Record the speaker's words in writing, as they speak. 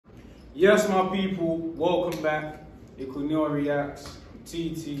Yes, my people, welcome back. Equinor Reacts,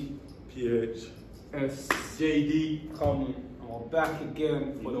 TT, PH, SJD. coming. And we're back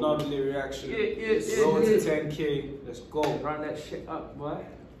again for another reaction. Yeah. Road to 10K. Let's go. Run that shit up, boy.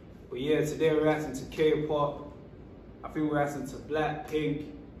 But yeah, today we're reacting to K-pop. I think we're reacting to Blackpink,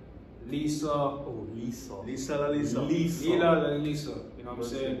 Lisa. Oh, Lisa. LALISA. LALISA. You know what I'm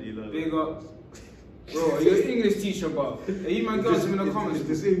saying? Big up. Bro, you're an English teacher, bro. Hey, you man, girls in the comments.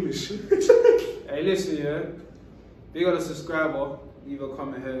 This English. Hey, listen, yeah. Big up the subscriber. Leave a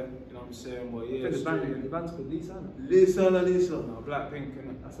comment here. You know what I'm saying? But yeah, The band's called Lisa, LALISA. no, Blackpink,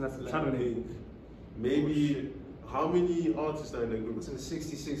 innit? That's the channel name. Maybe, how many artists are in the group? It's in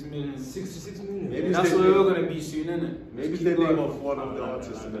 66 million. 66 million. Maybe Yeah, that's what we're gonna be soon, innit? Maybe it's the name of one of the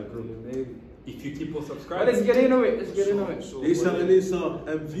artists in the group. Maybe. If you keep on But subscribing. let's get into it. Let's get into it. So, LALISA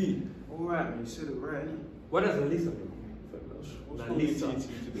MV. alright, man, you said it right, innit? What does LALISA mean? What's wrong with TT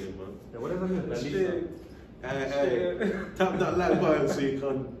today, man? Yeah, what does that mean? LALISA. Hey, tap that like button so you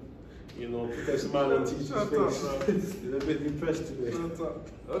can, you know, put a smile on TT's Shut face. up, You're a bit depressed today.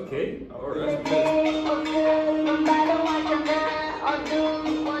 Okay. Alright.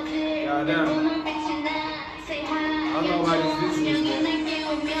 Yeah, damn. I don't know why this video is there.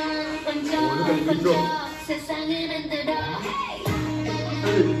 Oh, look at the drop.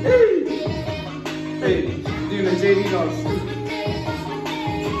 Hey, doing the JD dance.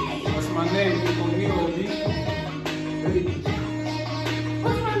 What's my name? People knew me.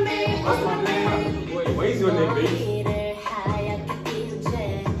 What's my name? Wait, what is your name, babe?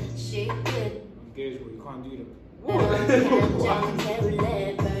 Engage, but you can't do that.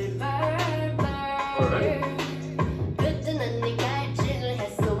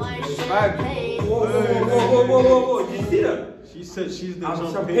 Whoa. Did you see that? She said she's the I'm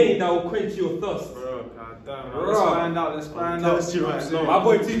champagne. champagne that will quench your thirst. Bro. God damn, Bro. let's find out. Let's find out. Thirsty right now. My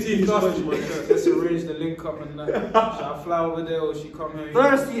boy TT is thirsty. Let's arrange the link up and that. Should I fly over there or she come here?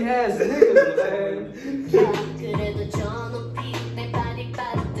 Thirsty ass niggas, man.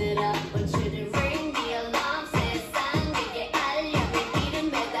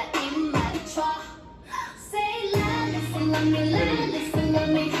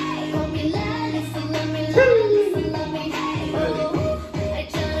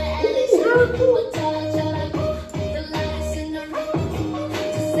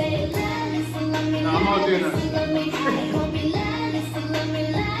 I'm not doing that.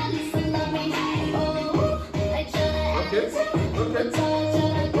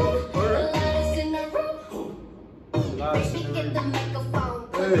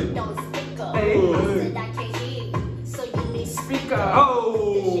 Speaker.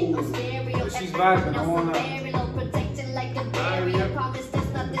 Oh! She's vibing. I want her.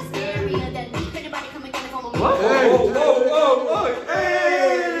 What? Whoa!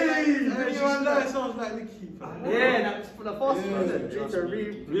 Hey! That sounds like the keeper. Yeah, that's for the first one. It's a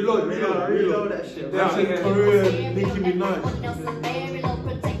Reload. that shit. That's in Korean, Nicki Minaj.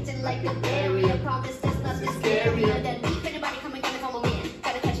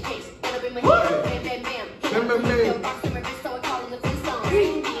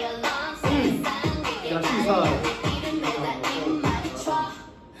 Yeah, she's hard.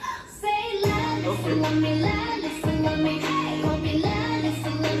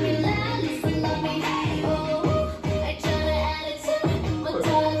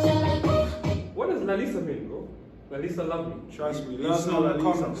 What does LALISA mean, bro? LALISA love me. Trust me. Let us know in the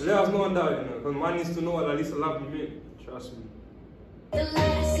comments. Let us know on that, you know, because man needs to know what LALISA love me means. Trust me.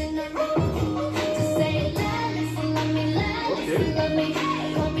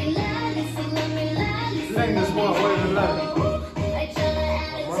 Sing this one. What is it like?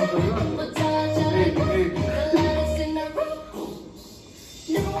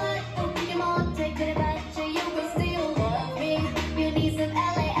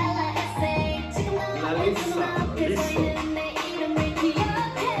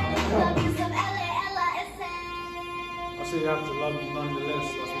 I say you have to love me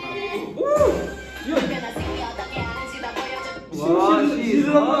nonetheless. That's Wow, she's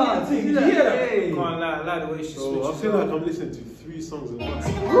hard. Can't lie the way she So I switches. feel like I'm listening to 3 songs in one.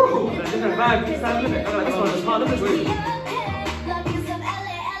 Different vibe, this time, isn't it? I'm like, this one is hard, isn't it?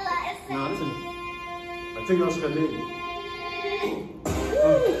 Nah, listen. I think that's her name.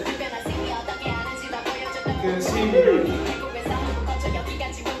 You can see me, girl.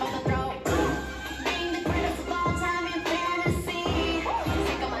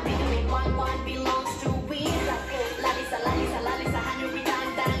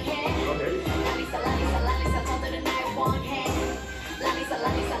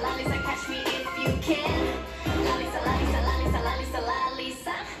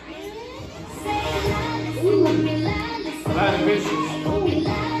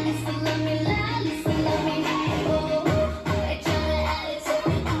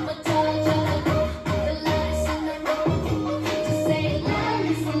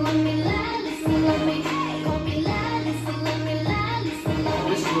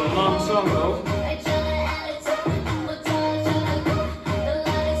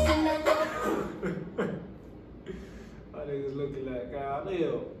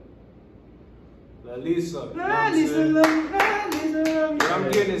 Yo. LALISA. LALISA love, LALISA love.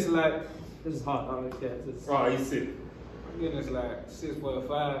 I'm getting this like. This is hard. I don't care. This is. Oh, you see. I'm getting this like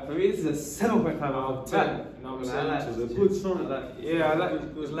 6.5. For me, this is a 7.5 out of 10. You know what I'm saying? I like It's a this. good song. Yeah, I like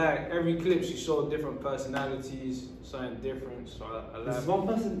it. Was like every clip she showed different personalities, something different. So I like. Is one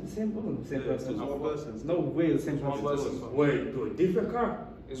person the same? Wasn't the same Yeah, person? it's one person. There's no way the same It's one person. person. Wait, to a different car?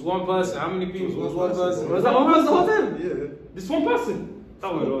 It's one person. How many people? It was It was one one person. person. Was that one person the whole time? Yeah. This one person?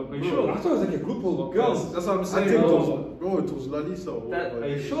 Oh, are you sure? I thought it was like a group of girls. That's what I'm I saying. think it bro. was, bro, it was LALISA. or That, whatever are it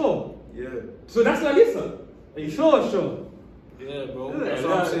you is. sure? Yeah. So that's LALISA? Are you sure? Sure. Yeah, bro. Yeah, That's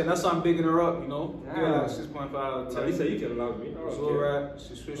what I'm saying. That's why I'm bigging her up. You know. Yeah. Give her like 6.5 out of 10. LALISA, you can love me. It's alright.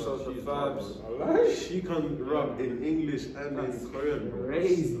 She switched up the She's vibes. I like. She can rap in English and That's in Korean, bro.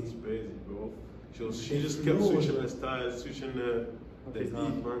 crazy. That's crazy, bro. She just kept switching her styles, switching the beat,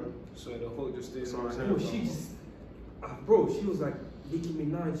 man. So the hook just stays That's what I'm on. saying. Bro, she just, bro, she was like Nicki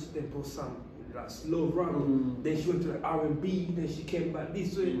Minaj, then brought some like slow rap, then she went to like R&B, then she came back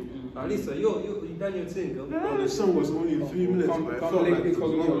this way. LALISA, you done your thing, girl. Bro, the song was only 3 minutes, but it felt like it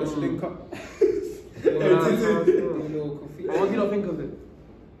was long. Let's link up. What do you not think of it?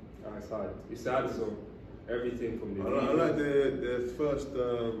 It's hard. It's hard, so everything from the I like the first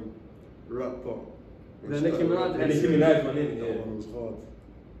rap part. The Nicki Minaj. And Nicki Minaj, man, That yeah. one was hard.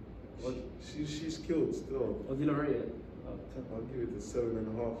 She's killed still. What do you not rate it? I'll give it a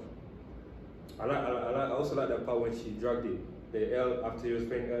 7.5. I also like that part when she drugged it. The L after you was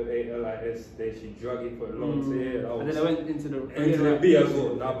playing LALIS, then she drugged it for a long time. Yeah, that And was then I went into the B as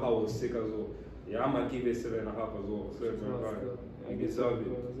well. That part was sick as well. Yeah, I might give it 7.5 as well. 7.5. I deserve it.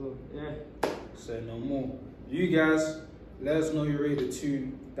 Yeah. Say no more. You guys, let us know your rated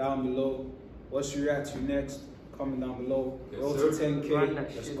tune down below. What you react to next? Comment down below. Yes, Go to sir. 10K. Right,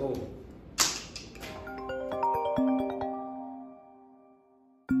 that Let's shit. go.